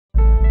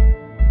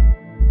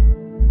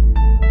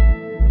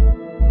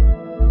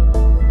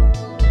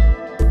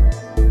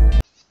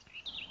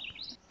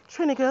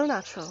Skinny Girl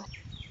Natural.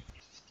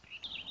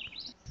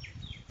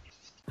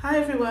 Hi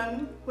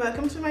everyone,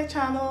 welcome to my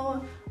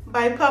channel.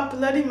 By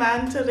popular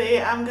demand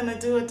today I'm gonna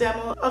do a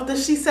demo of the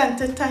She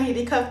Scented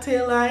Tahiti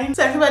cocktail line.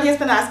 So everybody has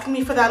been asking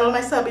me for that, all my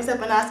subbies have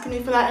been asking me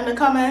for that in the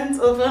comments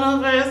over and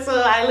over,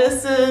 so I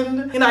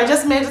listened. You know, I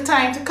just made the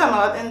time to come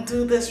out and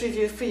do this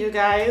review for you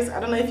guys. I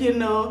don't know if you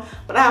know,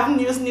 but I haven't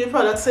used new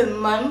products in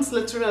months,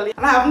 literally.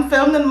 And I haven't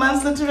filmed in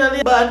months,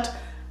 literally, but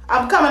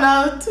I'm coming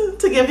out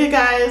to give you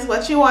guys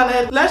what you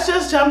wanted. Let's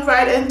just jump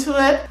right into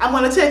it. I'm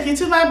gonna take you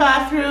to my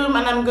bathroom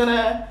and I'm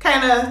gonna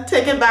kind of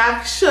take it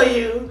back, show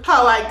you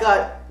how I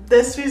got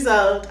this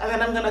result, and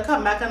then I'm gonna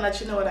come back and let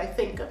you know what I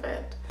think of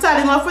it.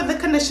 Starting off with the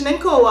conditioning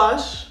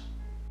co-wash.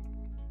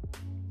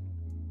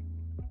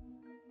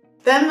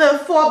 Then the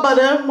 4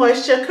 Butter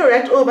Moisture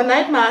Correct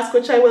Overnight Mask,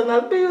 which I will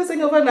not be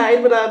using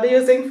overnight, but I'll be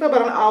using for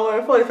about an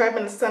hour, 45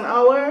 minutes to an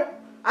hour.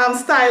 I'm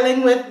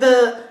styling with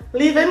the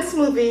Leave-In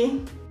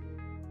Smoothie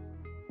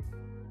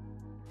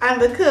and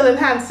the Curl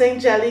Enhancing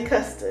Jelly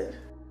Custard.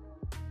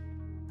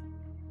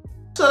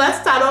 So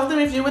let's start off the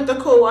review with the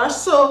co-wash.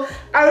 So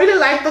I really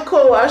like the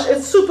co-wash.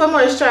 It's super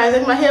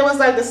moisturizing. My hair was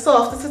like the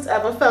softest it's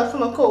ever felt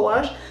from a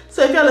co-wash.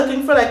 So if you're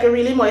looking for like a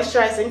really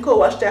moisturizing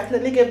co-wash,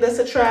 definitely give this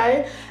a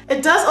try.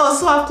 It does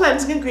also have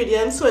cleansing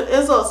ingredients, so it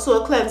is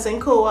also a cleansing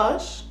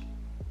co-wash.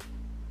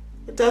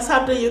 It does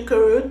have the yucca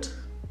root.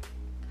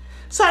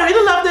 So I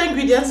really love the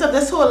ingredients of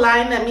this whole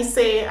line, let me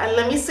say. And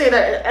let me say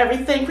that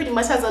everything pretty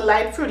much has a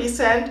light fruity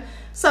scent.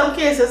 Some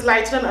cases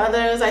lighter than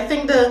others. I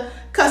think the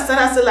custard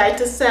has the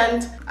lightest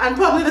scent, and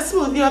probably the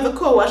smoothie or the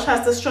co-wash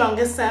has the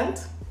strongest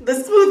scent. The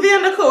smoothie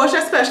and the co-wash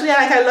especially,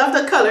 like, I love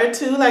the color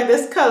too. Like,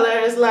 this color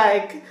is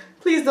like,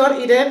 please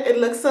don't eat it. It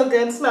looks so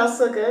good, smells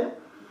so good.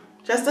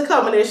 Just the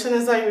combination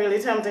is like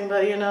really tempting,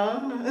 but you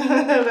know,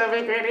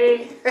 very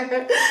pretty.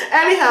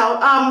 Anyhow,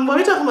 what are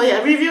we talking about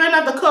here? Reviewing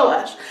of the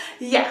co-wash.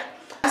 Yeah.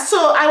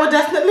 So I would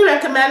definitely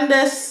recommend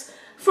this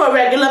for a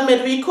regular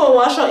midweek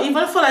co-wash, or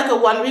even for like a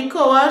 1-week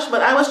co-wash.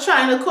 But I was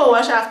trying to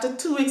co-wash after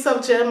 2 weeks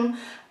of gym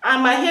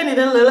and my hair needed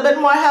a little bit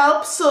more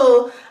help.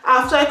 So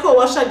after I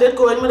co-washed, I did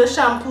go in with a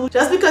shampoo,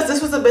 just because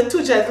this was a bit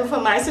too gentle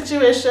for my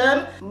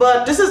situation.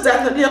 But this is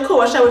definitely a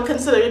co-wash I would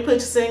consider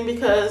repurchasing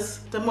because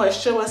the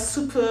moisture was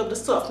superb, the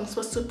softness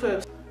was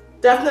superb.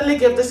 Definitely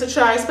give this a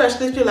try,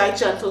 especially if you like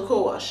gentle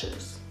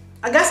co-washes.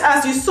 I guess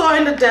as you saw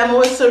in the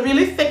demo, it's a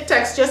really thick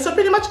texture, so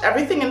pretty much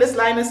everything in this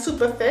line is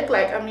super thick,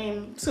 like, I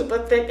mean, super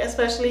thick,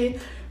 especially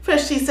for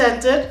She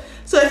Scented.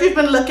 So if you've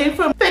been looking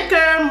for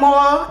thicker,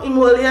 more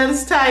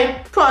emollients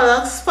type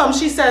products from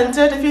She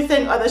Scented, if you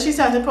think other She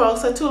Scented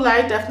products are too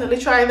light, definitely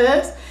try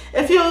this.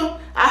 If you are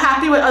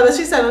happy with other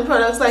She Scented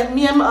products like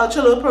me and my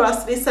ultra low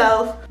porosity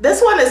self,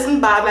 this one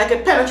isn't bad. Like,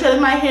 it penetrated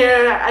my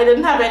hair, I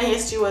didn't have any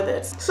issue with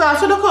it. So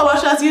after the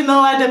co-wash, as you know,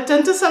 I dipped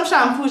into some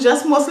shampoo,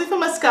 just mostly for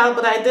my scalp,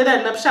 but I did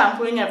end up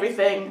shampooing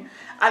everything.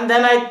 And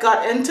then I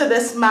got into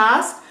this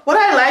mask. What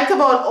I like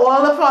about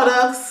all the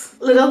products,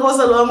 little goes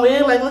a long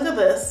way. Like, look at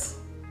this.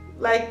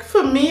 Like,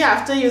 for me,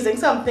 after using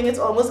something, it's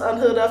almost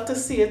unheard of to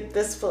see it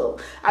this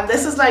full. And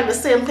this is like the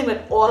same thing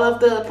with all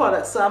of the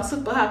products, so I'm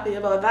super happy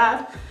about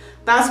that.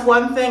 That's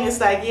one thing, it's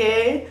like,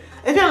 yay.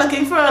 If you're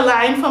looking for a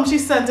line from She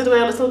Scented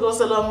where a little goes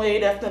a long way, you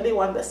definitely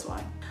want this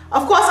one.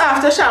 Of course,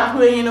 after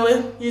shampooing, you know,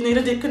 you need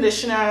a deep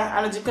conditioner,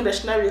 and a deep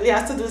conditioner really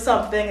has to do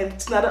something.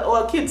 It's not at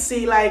all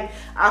cutesy like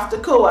after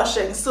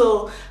co-washing.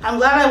 So I'm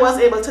glad I was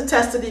able to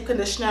test the deep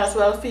conditioner as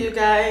well for you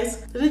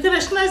guys. The deep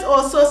conditioner is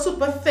also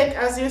super thick,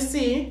 as you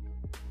see.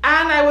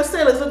 And I would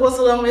say a little goes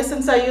a long way,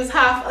 since I use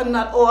half and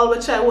not all,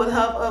 which I would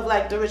have of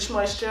like the Rich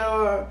Moisture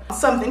or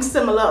something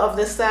similar of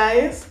this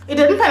size. It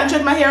didn't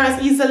penetrate my hair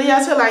as easily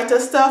as her lighter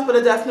stuff, but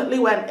it definitely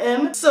went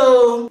in.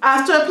 So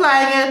after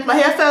applying it, my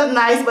hair felt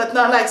nice, but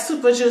not like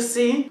super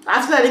juicy.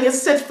 After letting it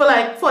sit for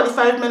like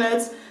 45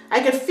 minutes, I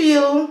could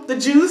feel the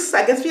juice.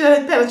 I could feel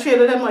that it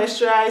penetrated and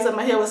moisturized, and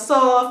my hair was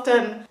soft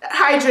and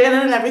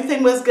hydrated and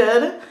everything was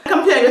good.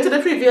 Comparing it to the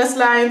previous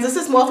lines, this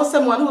is more for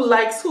someone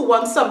who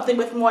wants something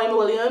with more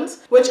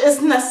emollients, which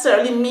isn't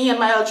necessarily me and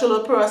my ultra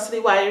low porosity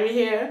wiry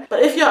hair.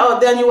 But if you're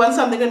out there and you want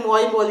something with more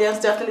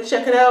emollients, definitely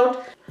check it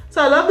out. So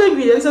I love the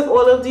ingredients of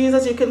all of these,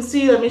 as you can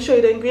see. Let me show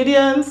you the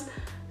ingredients.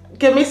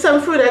 Give me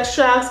some fruit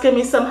extracts, give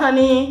me some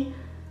honey.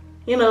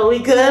 You know, we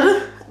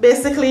good,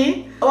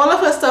 basically. All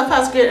of her stuff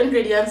has great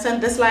ingredients, and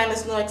this line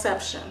is no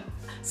exception.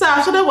 So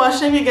after the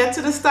washing, we get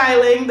to the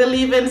styling, the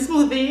leave-in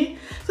smoothie.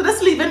 So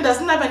this leave-in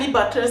doesn't have any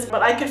butters,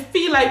 but I could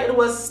feel like it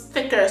was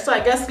thicker. So I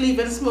guess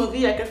leave-in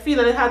smoothie, I could feel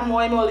that it had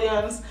more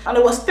emollients, and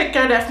it was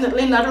thicker,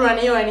 definitely not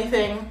runny or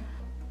anything.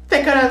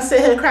 Thicker than,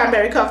 say, her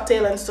cranberry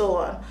cocktail and so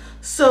on.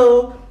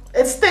 So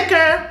it's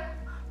thicker,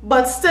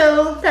 but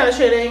still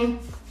penetrating,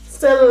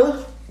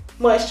 still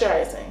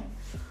moisturizing.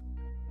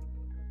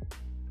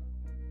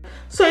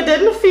 So it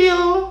didn't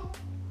feel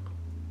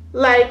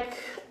like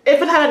if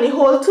it had any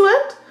hold to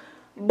it,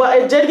 but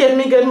it did give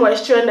me good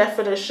moisture and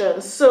definition.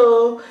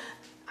 So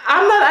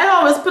I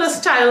always put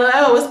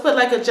I always put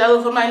like a gel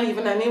over my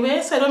leave-in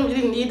anyway, so I don't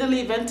really need the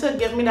leave-in to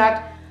give me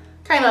that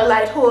kind of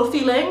light hold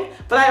feeling,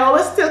 but I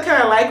always still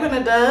kind of like when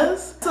it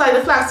does. So like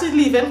the flaxseed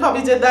leave-in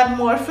probably did that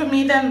more for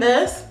me than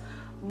this,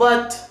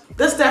 but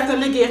this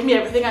definitely gave me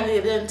everything I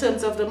needed in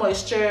terms of the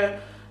moisture,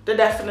 the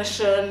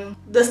definition,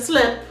 the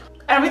slip.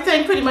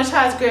 Everything pretty much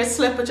has great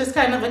slip, which is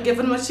kind of a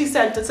given when she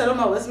scented, so I don't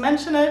always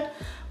mention it.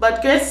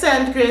 But great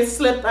scent, great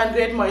slip, and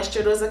great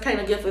moisture, those are kind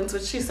of givens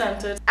which she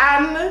scented.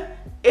 And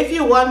if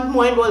you want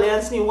more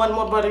emollients and you want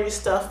more buttery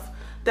stuff,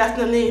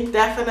 definitely,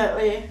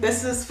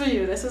 this is for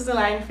you. This is the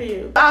line for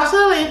you. After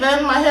the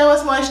leave-in, my hair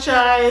was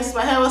moisturized,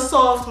 my hair was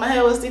soft, my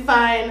hair was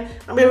defined,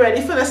 and we're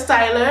ready for the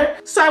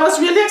styler. So I was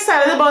really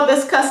excited about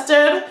this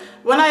custard.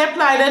 When I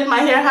applied it, my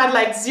hair had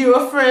like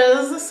 0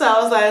 frizz, so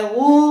I was like,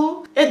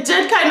 woo. It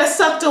did kind of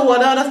suck the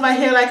water out of my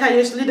hair like I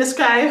usually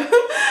describe.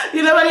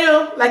 You know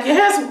when like your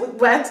hair's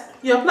wet,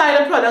 you apply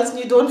the products and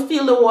you don't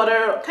feel the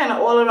water kind of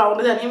all around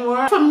it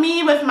anymore. For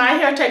me, with my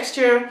hair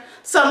texture,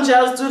 some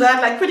gels do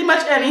that, like pretty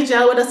much any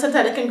gel with a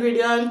synthetic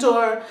ingredient,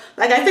 or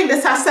like I think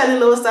this has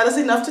cellulose, that is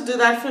enough to do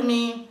that for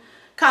me.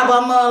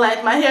 Carbomer,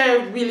 like my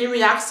hair really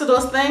reacts to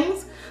those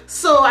things.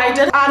 So I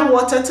did add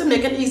water to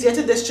make it easier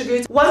to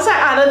distribute. Once I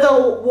added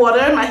the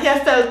water, my hair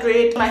felt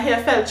great. My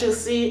hair felt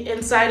juicy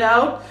inside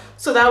out.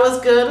 So that was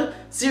good.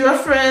 0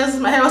 frizz.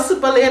 My hair was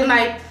super laid and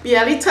I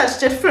barely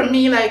touched it. For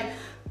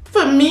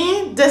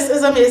me, this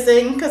is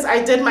amazing because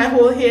I did my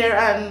whole hair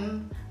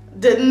and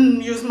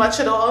didn't use much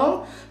at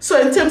all.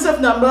 So in terms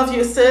of number of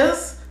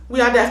uses,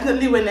 we are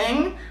definitely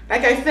winning.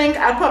 Like I think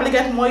I'll probably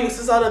get more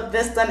uses out of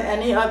this than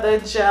any other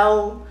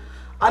gel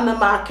on the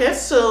market.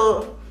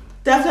 So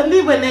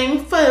definitely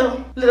winning.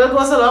 For little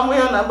goes a long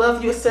way on number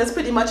of uses,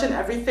 pretty much in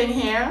everything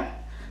here.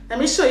 Let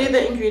me show you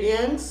the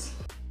ingredients.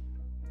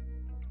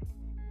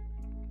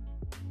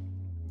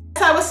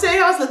 As I was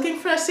saying, I was looking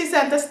for a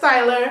she-scented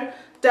styler.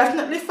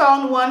 Definitely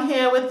found one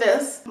here with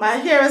this. My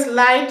hair is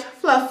light,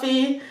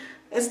 fluffy,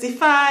 it's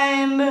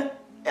defined.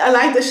 I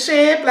like the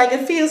shape, like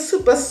it feels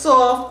super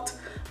soft,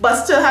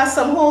 but still has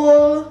some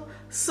hold.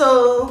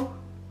 So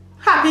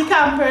happy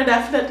camper,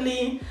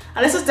 definitely.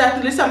 And this is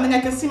definitely something I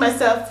can see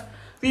myself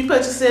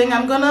repurchasing.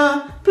 I'm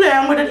gonna play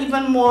around with it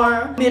even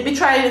more. Maybe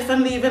try a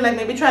different leave-in, like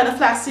maybe try the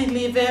flaxseed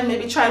leave-in,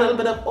 maybe try a little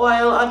bit of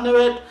oil under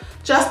it,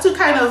 just to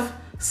kind of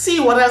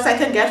see what else I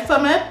can get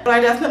from it. But I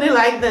definitely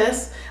like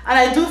this, and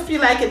I do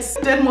feel like it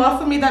did more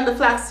for me than the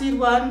flaxseed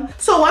one.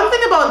 So one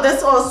thing about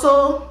this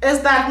also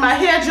is that my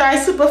hair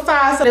dries super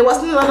fast and there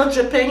wasn't a lot of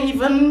dripping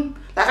even.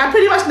 Like I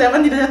pretty much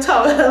never needed a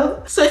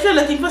towel. So if you're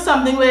looking for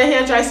something where your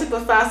hair dries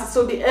super fast, this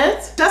will be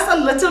it. Just a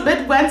little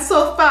bit went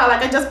so far,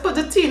 like I just put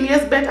the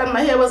teeniest bit and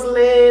my hair was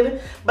laid,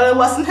 but it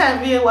wasn't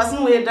heavy, it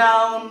wasn't weighed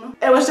down.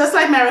 It was just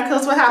like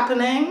miracles were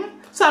happening.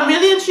 So I'm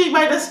really intrigued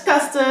by this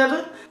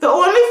custard. The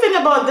only thing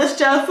about this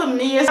gel for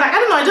me is, I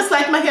don't know, I just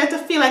like my hair to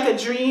feel like a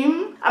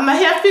dream. And my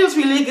hair feels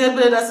really good,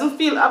 but it doesn't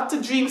feel up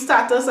to dream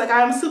status. Like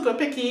I'm super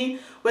picky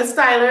with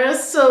stylers,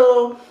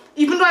 so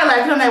even though I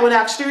like it and I would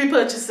actually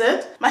repurchase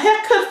it, my hair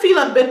could feel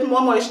a bit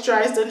more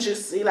moisturized and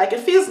juicy. Like it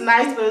feels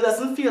nice, but it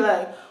doesn't feel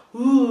like,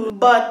 ooh.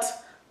 But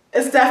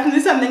it's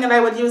definitely something that I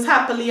would use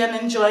happily and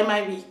enjoy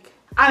my week.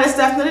 And it's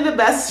definitely the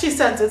best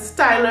she-scented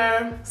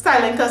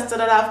styling custard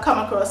that I've come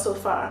across so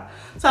far.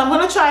 So I'm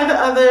going to try the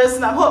others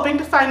and I'm hoping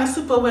to find a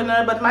super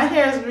winner, but my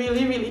hair is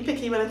really, really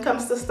picky when it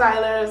comes to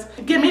stylers.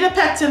 Give me the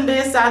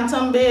pectin-based,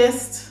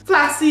 xanthan-based,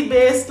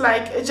 flaxseed-based,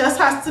 like it just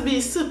has to be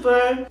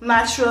super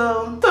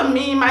natural. For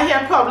me, my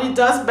hair probably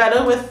does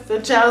better with the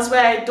gels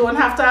where I don't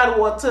have to add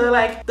water,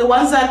 like the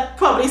ones that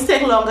probably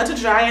take longer to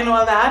dry and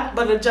all that,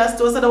 but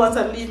those are the ones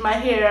that leave my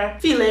hair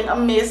feeling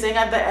amazing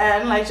at the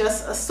end, like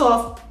just a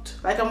soft,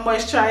 like a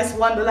moisturized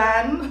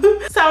wonderland.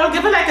 So I will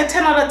give it like a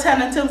 10 out of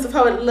 10 in terms of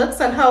how it looks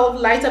and how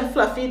light and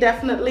fluffy,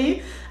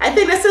 definitely. I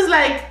think this is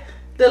like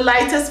the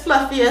lightest,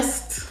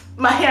 fluffiest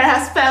my hair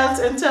has felt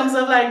in terms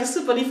of like the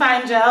super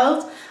defined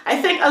gels.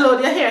 I think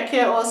Alodia Hair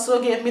Care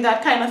also gave me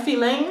that kind of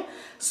feeling.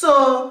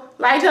 So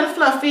light and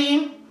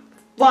fluffy,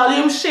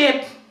 volume,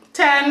 shape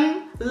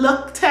 10,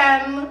 look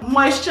 10,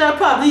 moisture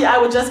probably I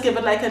would just give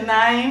it like a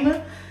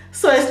 9.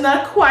 So it's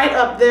not quite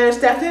up there. It's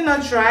definitely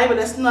not dry, but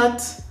it's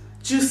not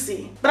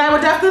juicy. But I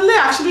would definitely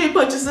actually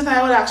repurchase it, and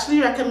I would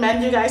actually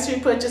recommend you guys to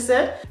repurchase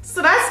it.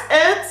 So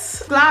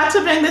that's it. Glad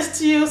to bring this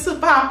to you.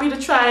 Super happy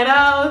to try it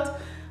out.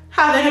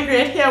 Having a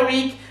great hair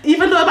week.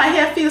 Even though my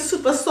hair feels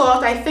super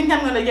soft, I think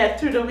I'm gonna get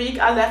through the week.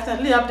 I'll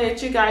definitely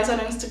update you guys on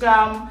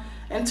Instagram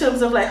in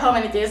terms of like how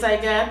many days I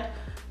get.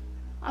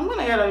 I'm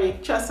gonna get a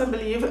week, trust and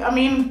believe. I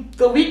mean,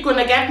 the week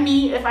gonna get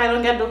me if I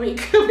don't get the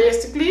week,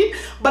 basically.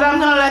 But I'm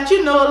gonna let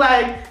you know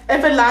like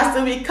if it lasts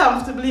the week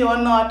comfortably or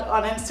not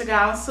on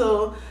Instagram.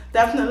 So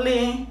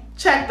definitely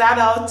check that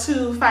out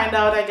to find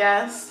out, I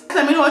guess.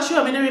 Let me know what you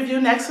want me to review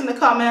next in the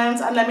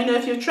comments, and let me know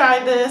if you've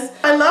tried this.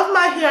 I love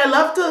my hair. I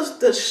love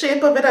the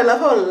shape of it. I love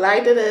how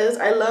light it is.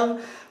 I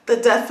love the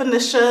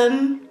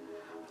definition.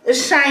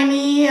 It's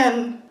shiny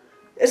and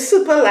it's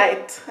super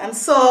light and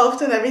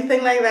soft and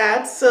everything like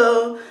that.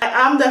 So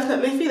I'm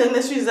definitely feeling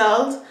this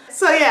result.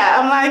 So yeah,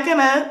 I'm liking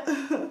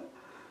it.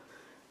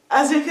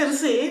 As you can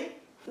see,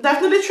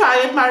 Definitely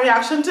try it. My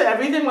reaction to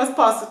everything was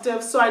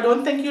positive, so I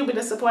don't think you'll be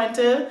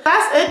disappointed.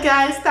 That's it,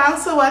 guys.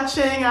 Thanks for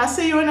watching. I'll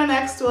see you in the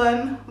next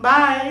one.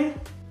 Bye.